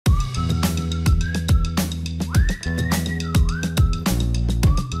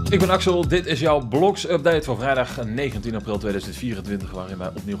Ik ben Axel, dit is jouw BLOX update voor vrijdag 19 april 2024, waarin wij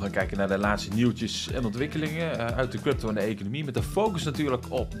opnieuw gaan kijken naar de laatste nieuwtjes en ontwikkelingen uit de crypto en de economie, met de focus natuurlijk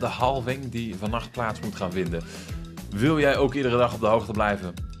op de halving die vannacht plaats moet gaan vinden. Wil jij ook iedere dag op de hoogte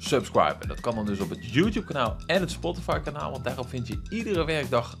blijven? Subscribe. En dat kan dan dus op het YouTube-kanaal en het Spotify-kanaal, want daarop vind je iedere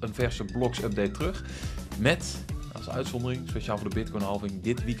werkdag een verse BLOX-update terug. Met, als uitzondering, speciaal voor de Bitcoin Halving,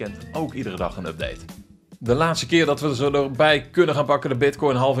 dit weekend ook iedere dag een update. De laatste keer dat we er zo erbij kunnen gaan pakken, de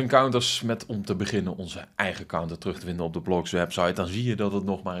Bitcoin Halving counters, met om te beginnen onze eigen counter terug te vinden op de BLOX website, dan zie je dat het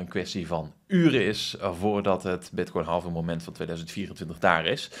nog maar een kwestie van uren is voordat het Bitcoin Halving moment van 2024 daar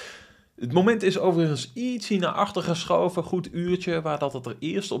is. Het moment is overigens ietsje naar achter geschoven, goed uurtje, waar dat het er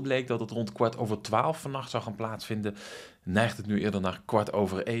eerst op leek dat het rond 12:15 vannacht zou gaan plaatsvinden, neigt het nu eerder naar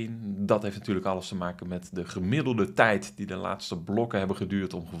 1:15. Dat heeft natuurlijk alles te maken met de gemiddelde tijd die de laatste blokken hebben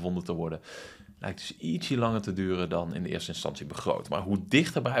geduurd om gevonden te worden. Lijkt dus ietsje langer te duren dan in de eerste instantie begroot. Maar hoe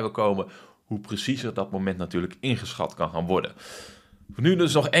dichterbij we komen, hoe preciezer dat moment natuurlijk ingeschat kan gaan worden. Voor nu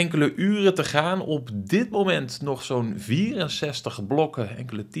dus nog enkele uren te gaan. Op dit moment nog zo'n 64 blokken,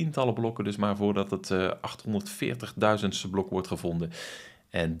 enkele tientallen blokken dus maar voordat het 840.000ste blok wordt gevonden.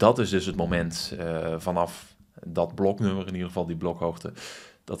 En dat is dus het moment vanaf dat bloknummer, in ieder geval die blokhoogte,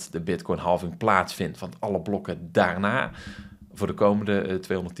 dat de Bitcoin Halving plaatsvindt. Want alle blokken daarna, voor de komende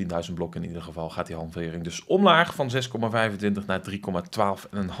 210.000 blokken in ieder geval, gaat die halvering dus omlaag van 6,25 naar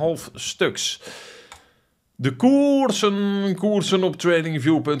 3,12,5 stuks. De koersen op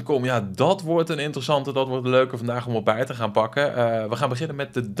tradingview.com. Ja, dat wordt een interessante, dat wordt een leuke vandaag om op bij te gaan pakken. We gaan beginnen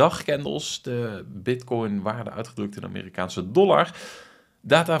met de dagcandles, de Bitcoin waarde uitgedrukt in de Amerikaanse dollar.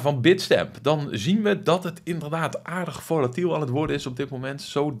 Data van Bitstamp. Dan zien we dat het inderdaad aardig volatiel aan het worden is op dit moment,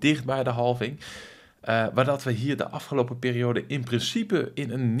 zo dicht bij de halving. Waar dat we hier de afgelopen periode in principe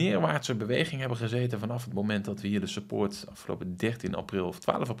in een neerwaartse beweging hebben gezeten vanaf het moment dat we hier de support afgelopen 13 april of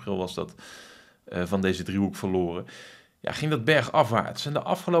 12 april was dat van deze driehoek verloren. Ja, ging dat bergafwaarts. En de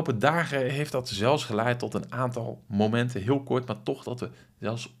afgelopen dagen heeft dat zelfs geleid tot een aantal momenten, heel kort, maar toch dat we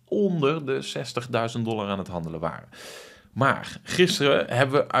zelfs onder de $60.000 aan het handelen waren. Maar gisteren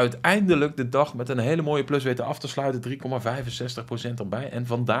hebben we uiteindelijk de dag met een hele mooie plus weten af te sluiten, 3,65% erbij. En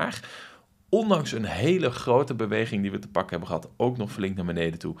vandaag, ondanks een hele grote beweging die we te pakken hebben gehad, ook nog flink naar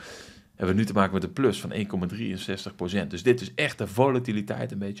beneden toe, hebben we nu te maken met een plus van 1,63%. Dus dit is echt de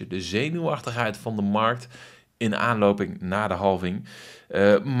volatiliteit, een beetje de zenuwachtigheid van de markt in aanloping naar de halving.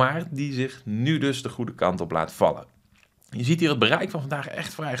 Maar die zich nu dus de goede kant op laat vallen. Je ziet hier het bereik van vandaag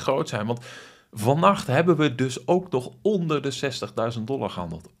echt vrij groot zijn, want vannacht hebben we dus ook nog onder de $60.000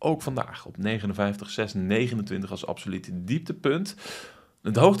 gehandeld. Ook vandaag op 59,629 als absolute dieptepunt.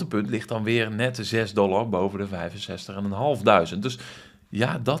 Het hoogtepunt ligt dan weer net $6 boven de 65.500. Dus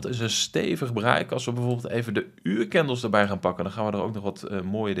ja, dat is een stevig bereik. Als we bijvoorbeeld even de uurcandles erbij gaan pakken, dan gaan we er ook nog wat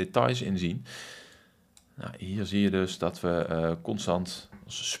mooie details in zien. Nou, hier zie je dus dat we constant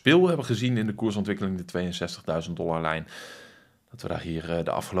als speel hebben gezien in de koersontwikkeling, de $62.000 lijn. Dat we daar hier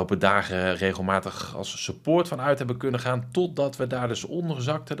de afgelopen dagen regelmatig als support van uit hebben kunnen gaan, totdat we daar dus onder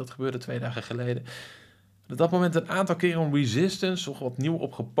zakten. Dat gebeurde 2 dagen geleden. Op dat moment een aantal keren een resistance, nog wat nieuw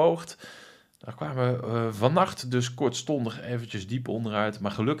opgepoogd. Daar kwamen we vannacht dus kortstondig eventjes diep onderuit.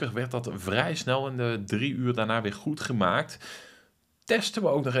 Maar gelukkig werd dat vrij snel in de 3 uur daarna weer goed gemaakt. Testen we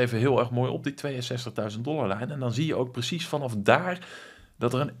ook nog even heel erg mooi op die $62.000 lijn. En dan zie je ook precies vanaf daar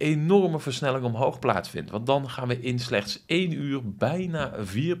dat er een enorme versnelling omhoog plaatsvindt. Want dan gaan we in slechts 1 uur bijna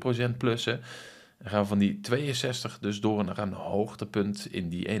 4% plussen. Dan gaan we van die 62 dus door naar een hoogtepunt in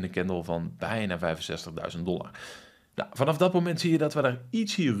die ene candle van bijna $65.000. Nou, vanaf dat moment zie je dat we daar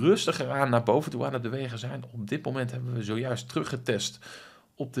ietsje rustiger aan naar boven toe aan het bewegen zijn. Op dit moment hebben we zojuist teruggetest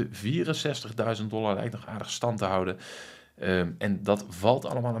op de $64.000. Lijkt nog aardig stand te houden. En dat valt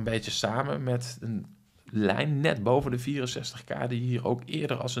allemaal een beetje samen met een lijn net boven de 64k, die hier ook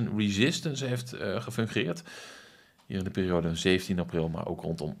eerder als een resistance heeft gefungeerd. Hier in de periode 17 april, maar ook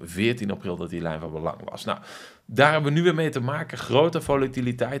rondom 14 april dat die lijn van belang was. Nou, daar hebben we nu weer mee te maken. Grote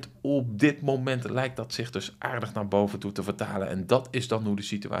volatiliteit. Op dit moment lijkt dat zich dus aardig naar boven toe te vertalen. En dat is dan hoe de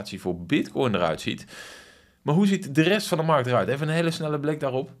situatie voor Bitcoin eruit ziet. Maar hoe ziet de rest van de markt eruit? Even een hele snelle blik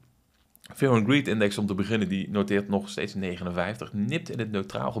daarop. Veel Greed Index om te beginnen, die noteert nog steeds 59. Nipt in het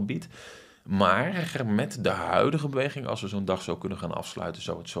neutraal gebied. Maar met de huidige beweging, als we zo'n dag zo kunnen gaan afsluiten,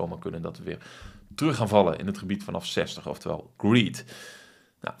 zou het zomaar kunnen dat we weer terug gaan vallen in het gebied vanaf 60, oftewel greed.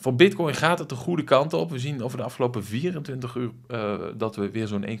 Nou, voor Bitcoin gaat het de goede kant op. We zien over de afgelopen 24 uur dat we weer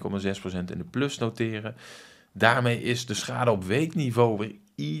zo'n 1,6% in de plus noteren. Daarmee is de schade op weekniveau weer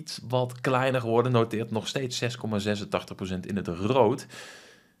iets wat kleiner geworden. Noteert nog steeds 6,86% in het rood.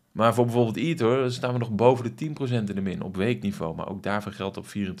 Maar voor bijvoorbeeld Ether staan we nog boven de 10% in de min op weekniveau. Maar ook daarvoor geldt op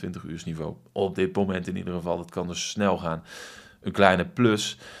 24-uursniveau. Op dit moment in ieder geval. Het kan dus snel gaan. Een kleine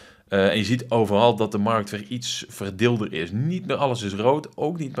plus. En je ziet overal dat de markt weer iets verdeelder is. Niet meer alles is rood.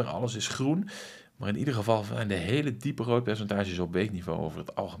 Ook niet meer alles is groen. Maar in ieder geval zijn de hele diepe roodpercentages op weekniveau over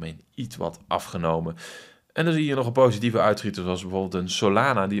het algemeen iets wat afgenomen. En dan zie je nog een positieve uitschieter, zoals bijvoorbeeld een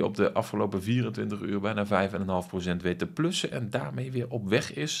Solana, die op de afgelopen 24 uur bijna 5,5% weet te plussen. En daarmee weer op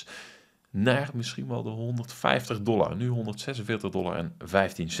weg is naar misschien wel de $150. Nu $146,15.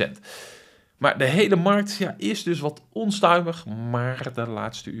 Maar de hele markt is dus wat onstuimig, maar de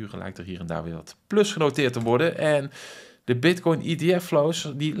laatste uren lijkt er hier en daar weer wat plus genoteerd te worden. En de Bitcoin ETF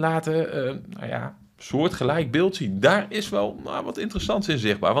Flows, die laten, soortgelijk beeld zien. Daar is wel wat interessants in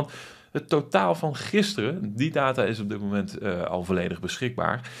zichtbaar, want het totaal van gisteren, die data is op dit moment al volledig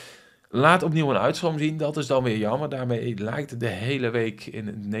beschikbaar, laat opnieuw een uitstroom zien. Dat is dan weer jammer. Daarmee lijkt de hele week in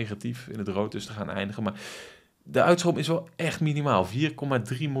het negatief, in het rood dus te gaan eindigen. Maar de uitstroom is wel echt minimaal, 4,3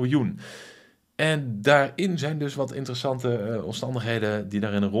 miljoen. En daarin zijn dus wat interessante omstandigheden die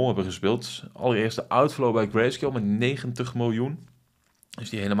daarin een rol hebben gespeeld. Allereerst de outflow bij Grayscale met 90 miljoen. Is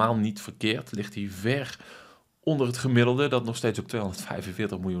die helemaal niet verkeerd. Ligt die ver onder het gemiddelde, dat nog steeds op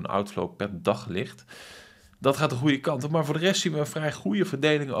 245 miljoen outflow per dag ligt. Dat gaat de goede kant op, maar voor de rest zien we een vrij goede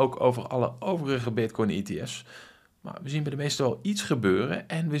verdeling ook over alle overige Bitcoin ETF's. Maar we zien bij de meeste wel iets gebeuren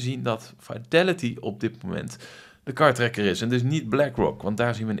en we zien dat Fidelity op dit moment de kartrekker is. En dus niet BlackRock, want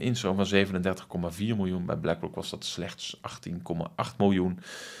daar zien we een instroom van 37,4 miljoen. Bij BlackRock was dat slechts 18,8 miljoen.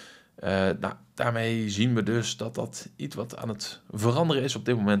 Daarmee zien we dus dat dat iets wat aan het veranderen is op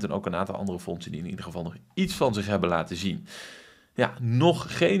dit moment. En ook een aantal andere fondsen die in ieder geval nog iets van zich hebben laten zien. Ja,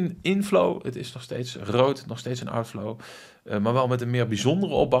 nog geen inflow. Het is nog steeds rood, nog steeds een outflow. Maar wel met een meer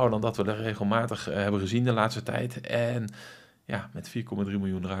bijzondere opbouw dan dat we er regelmatig hebben gezien de laatste tijd. En ja, met 4,3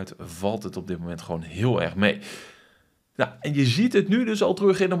 miljoen eruit valt het op dit moment gewoon heel erg mee. Nou, en je ziet het nu dus al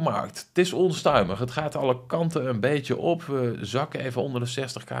terug in de markt. Het is onstuimig. Het gaat alle kanten een beetje op. We zakken even onder de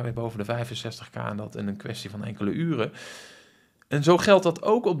 60k, weer boven de 65k. En dat in een kwestie van enkele uren. En zo geldt dat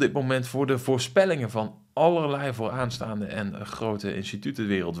ook op dit moment voor de voorspellingen van allerlei vooraanstaande en grote instituten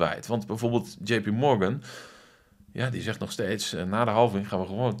wereldwijd. Want bijvoorbeeld JP Morgan, ja, die zegt nog steeds, na de halving gaan we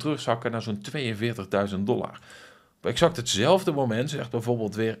gewoon terugzakken naar zo'n $42.000. Op exact hetzelfde moment zegt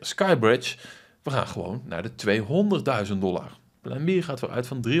bijvoorbeeld weer Skybridge, we gaan gewoon naar de $200.000. Plan gaat weer uit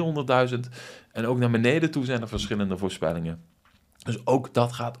van 300.000 en ook naar beneden toe zijn er verschillende voorspellingen. Dus ook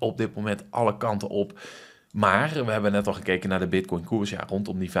dat gaat op dit moment alle kanten op. Maar we hebben net al gekeken naar de Bitcoin koers, ja,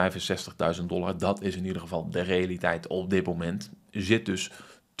 rondom die $65.000. Dat is in ieder geval de realiteit op dit moment. Zit dus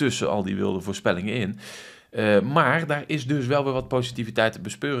tussen al die wilde voorspellingen in. Maar daar is dus wel weer wat positiviteit te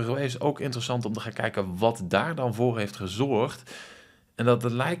bespeuren geweest. Ook interessant om te gaan kijken wat daar dan voor heeft gezorgd. En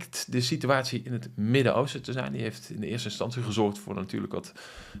dat lijkt de situatie in het Midden-Oosten te zijn. Die heeft in de eerste instantie gezorgd voor natuurlijk wat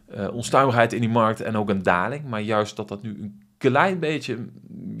onstuimigheid in die markt en ook een daling. Maar juist dat nu een klein beetje,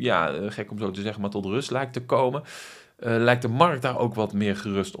 ja, gek om zo te zeggen, maar tot rust lijkt te komen. Lijkt de markt daar ook wat meer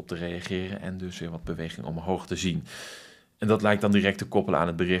gerust op te reageren en dus weer wat beweging omhoog te zien. En dat lijkt dan direct te koppelen aan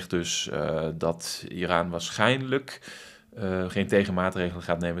het bericht dus dat Iran waarschijnlijk geen tegenmaatregelen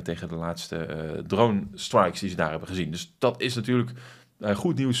gaat nemen tegen de laatste drone strikes die ze daar hebben gezien. Dus dat is natuurlijk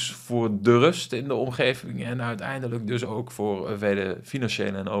goed nieuws voor de rust in de omgeving en uiteindelijk dus ook voor vele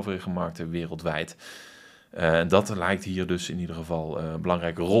financiële en overige markten wereldwijd. Dat lijkt hier dus in ieder geval een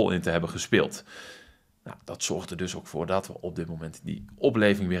belangrijke rol in te hebben gespeeld. Nou, dat zorgt er dus ook voor dat we op dit moment die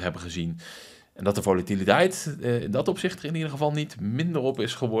opleving weer hebben gezien. En dat de volatiliteit in dat opzicht er in ieder geval niet minder op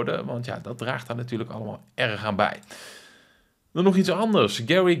is geworden. Want ja, dat draagt daar natuurlijk allemaal erg aan bij. Dan nog iets anders.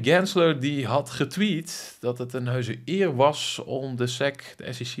 Gary Gensler die had getweet dat het een heuse eer was om de SEC,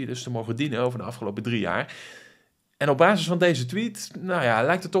 de SEC dus te mogen dienen over de afgelopen 3 jaar. En op basis van deze tweet, nou ja,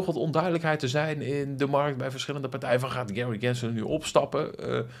 lijkt er toch wat onduidelijkheid te zijn in de markt bij verschillende partijen. Van gaat Gary Gensler nu opstappen?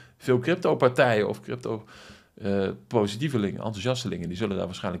 Veel crypto-partijen of crypto-positievelingen, enthousiastelingen, die zullen daar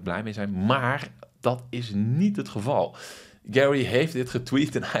waarschijnlijk blij mee zijn. Maar dat is niet het geval. Gary heeft dit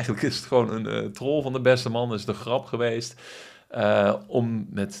getweet en eigenlijk is het gewoon een troll van de beste man. Is de grap geweest om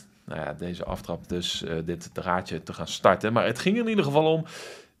met deze aftrap dus dit draadje te gaan starten. Maar het ging er in ieder geval om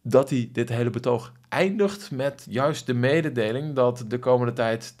dat hij dit hele betoog eindigt met juist de mededeling dat de komende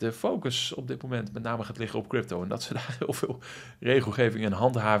tijd de focus op dit moment met name gaat liggen op crypto. En dat ze daar heel veel regelgeving en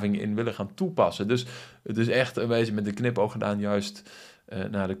handhaving in willen gaan toepassen. Dus het is echt een beetje met de knipoog gedaan, juist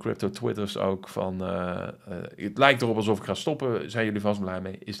naar de crypto-twitters ook. Van het lijkt erop alsof ik ga stoppen. Zijn jullie vast blij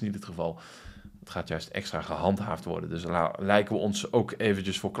mee? Is niet het geval. Het gaat juist extra gehandhaafd worden. Dus daar lijken we ons ook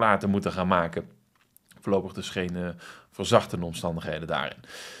eventjes voor klaar te moeten gaan maken. Voorlopig dus geen verzachtende omstandigheden daarin.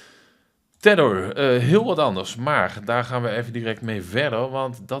 Tether, heel wat anders, maar daar gaan we even direct mee verder,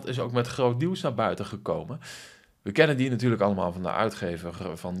 want dat is ook met groot nieuws naar buiten gekomen. We kennen die natuurlijk allemaal van de uitgever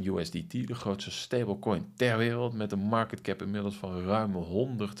van USDT, de grootste stablecoin ter wereld, met een market cap inmiddels van ruim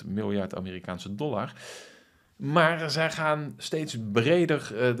 100 miljard Amerikaanse dollar. Maar zij gaan steeds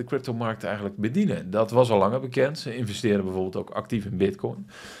breder de cryptomarkt eigenlijk bedienen. Dat was al langer bekend. Ze investeerden bijvoorbeeld ook actief in Bitcoin.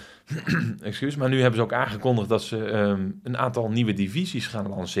 Excuus, maar nu hebben ze ook aangekondigd dat ze een aantal nieuwe divisies gaan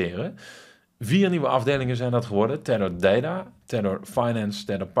lanceren. 4 nieuwe afdelingen zijn dat geworden. Tether Data, Tether Finance,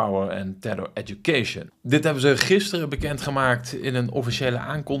 Tether Power en Tether Education. Dit hebben ze gisteren bekendgemaakt in een officiële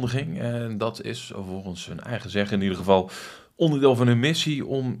aankondiging. En dat is volgens hun eigen zeggen in ieder geval onderdeel van hun missie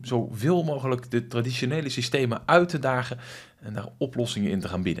om zoveel mogelijk de traditionele systemen uit te dagen en daar oplossingen in te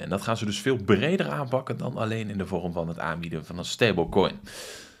gaan bieden. En dat gaan ze dus veel breder aanpakken dan alleen in de vorm van het aanbieden van een stablecoin.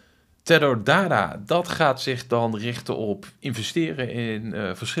 Tether Data, dat gaat zich dan richten op investeren in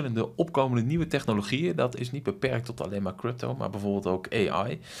verschillende opkomende nieuwe technologieën. Dat is niet beperkt tot alleen maar crypto, maar bijvoorbeeld ook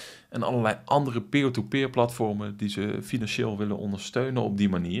AI. En allerlei andere peer-to-peer platformen die ze financieel willen ondersteunen op die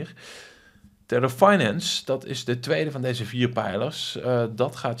manier. Tether Finance, dat is de tweede van deze 4 pijlers.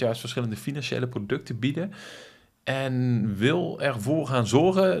 Dat gaat juist verschillende financiële producten bieden. En wil ervoor gaan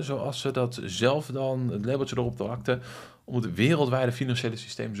zorgen, zoals ze dat zelf dan, het labeltje erop plakten, om het wereldwijde financiële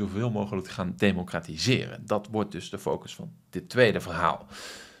systeem zoveel mogelijk te gaan democratiseren. Dat wordt dus de focus van dit tweede verhaal.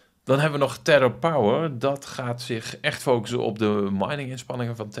 Dan hebben we nog Tether Power. Dat gaat zich echt focussen op de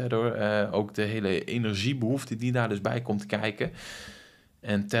mining-inspanningen van Tether. Ook de hele energiebehoefte die daar dus bij komt kijken.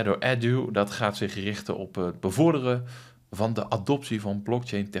 En Tether Edu, dat gaat zich richten op het bevorderen van de adoptie van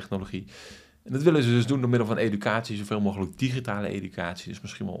blockchain-technologie. En dat willen ze dus doen door middel van educatie, zoveel mogelijk digitale educatie. Dus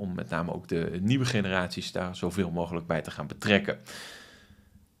misschien wel om met name ook de nieuwe generaties daar zoveel mogelijk bij te gaan betrekken.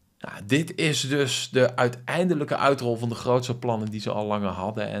 Nou, dit is dus de uiteindelijke uitrol van de grootste plannen die ze al langer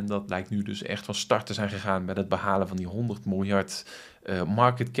hadden. En dat lijkt nu dus echt van start te zijn gegaan met het behalen van die 100 miljard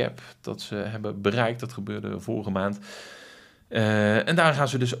market cap dat ze hebben bereikt. Dat gebeurde vorige maand. En daar gaan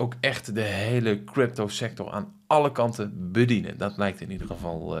ze dus ook echt de hele crypto sector aan alle kanten bedienen. Dat lijkt in ieder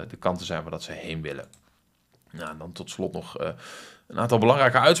geval de kant te zijn waar dat ze heen willen. Nou, dan tot slot nog een aantal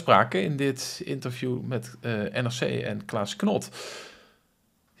belangrijke uitspraken in dit interview met NRC en Klaas Knot.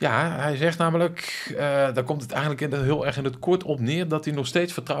 Ja, hij zegt namelijk, daar komt het eigenlijk heel erg in het kort op neer, dat hij nog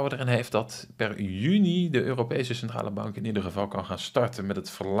steeds vertrouwen erin heeft dat per juni de Europese Centrale Bank in ieder geval kan gaan starten met het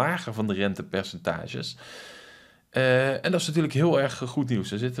verlagen van de rentepercentages. En dat is natuurlijk heel erg goed nieuws.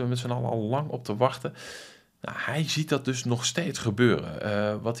 Daar zitten we met z'n allen al lang op te wachten. Nou, hij ziet dat dus nog steeds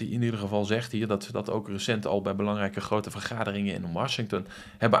gebeuren. Wat hij in ieder geval zegt hier, dat ze dat ook recent al bij belangrijke grote vergaderingen in Washington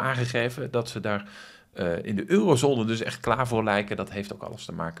hebben aangegeven, dat ze daar in de eurozone dus echt klaar voor lijken. Dat heeft ook alles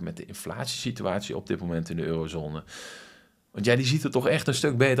te maken met de inflatiesituatie op dit moment in de eurozone. Want ja, die ziet er toch echt een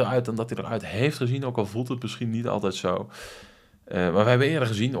stuk beter uit dan dat hij eruit heeft gezien, ook al voelt het misschien niet altijd zo. Maar we hebben eerder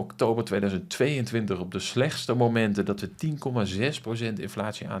gezien, oktober 2022, op de slechtste momenten, dat we 10,6%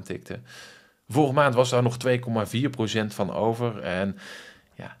 inflatie aantikten. Vorige maand was daar nog 2,4% van over. En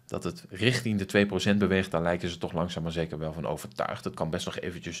ja, dat het richting de 2% beweegt, daar lijken ze toch langzaam maar zeker wel van overtuigd. Het kan best nog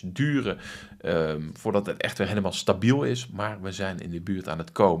eventjes duren voordat het echt weer helemaal stabiel is. Maar we zijn in de buurt aan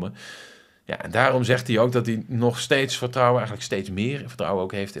het komen. Ja, en daarom zegt hij ook dat hij nog steeds vertrouwen, eigenlijk steeds meer vertrouwen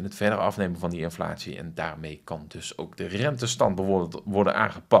ook heeft in het verder afnemen van die inflatie. En daarmee kan dus ook de rentestand worden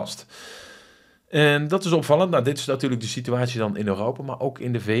aangepast. En dat is opvallend. Nou, dit is natuurlijk de situatie dan in Europa, maar ook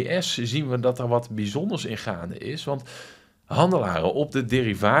in de VS zien we dat er wat bijzonders in gaande is. Want handelaren op de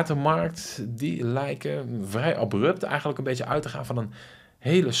derivatenmarkt, die lijken vrij abrupt eigenlijk een beetje uit te gaan van een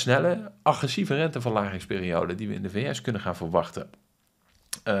hele snelle, agressieve renteverlagingsperiode die we in de VS kunnen gaan verwachten.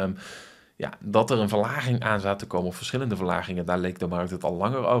 Ja, dat er een verlaging aan zat te komen, of verschillende verlagingen, daar leek de markt het al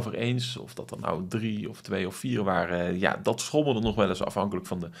langer over eens. Of dat er nou 3 of 2 of 4 waren, ja, dat schommelde nog wel eens afhankelijk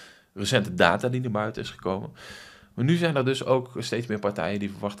van de recente data die naar buiten is gekomen. Maar nu zijn er dus ook steeds meer partijen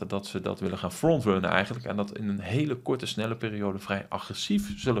die verwachten dat ze dat willen gaan frontrunnen eigenlijk. En dat in een hele korte, snelle periode vrij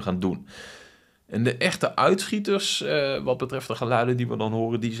agressief zullen gaan doen. En de echte uitschieters, wat betreft de geluiden die we dan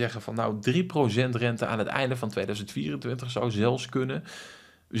horen, die zeggen van nou 3% rente aan het einde van 2024 zou zelfs kunnen.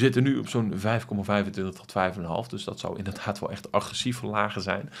 We zitten nu op zo'n 5,25 tot 5,5, dus dat zou inderdaad wel echt agressief verlagen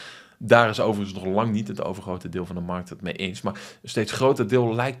zijn. Daar is overigens nog lang niet het overgrote deel van de markt het mee eens. Maar een steeds groter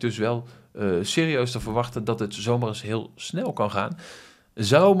deel lijkt dus wel serieus te verwachten dat het zomaar eens heel snel kan gaan.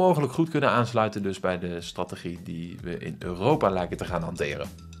 Zou mogelijk goed kunnen aansluiten dus bij de strategie die we in Europa lijken te gaan hanteren.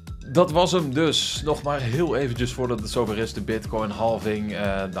 Dat was hem dus. Nog maar heel eventjes voordat het zover is, de Bitcoin Halving.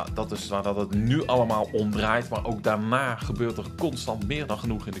 Dat is waar dat het nu allemaal om draait. Maar ook daarna gebeurt er constant meer dan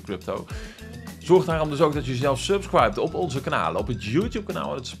genoeg in de crypto. Zorg daarom dus ook dat je zelf subscribt op onze kanalen, op het YouTube-kanaal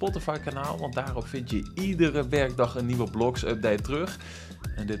en het Spotify-kanaal, want daarop vind je iedere werkdag een nieuwe BLOX-update terug.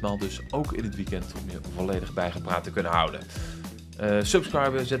 En ditmaal dus ook in het weekend om je volledig bijgepraat te kunnen houden.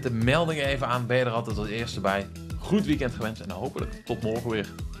 Subscriben, zet de meldingen even aan, ben je er altijd als eerste bij. Goed weekend gewenst en hopelijk tot morgen weer.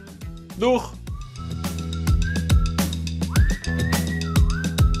 Doeg!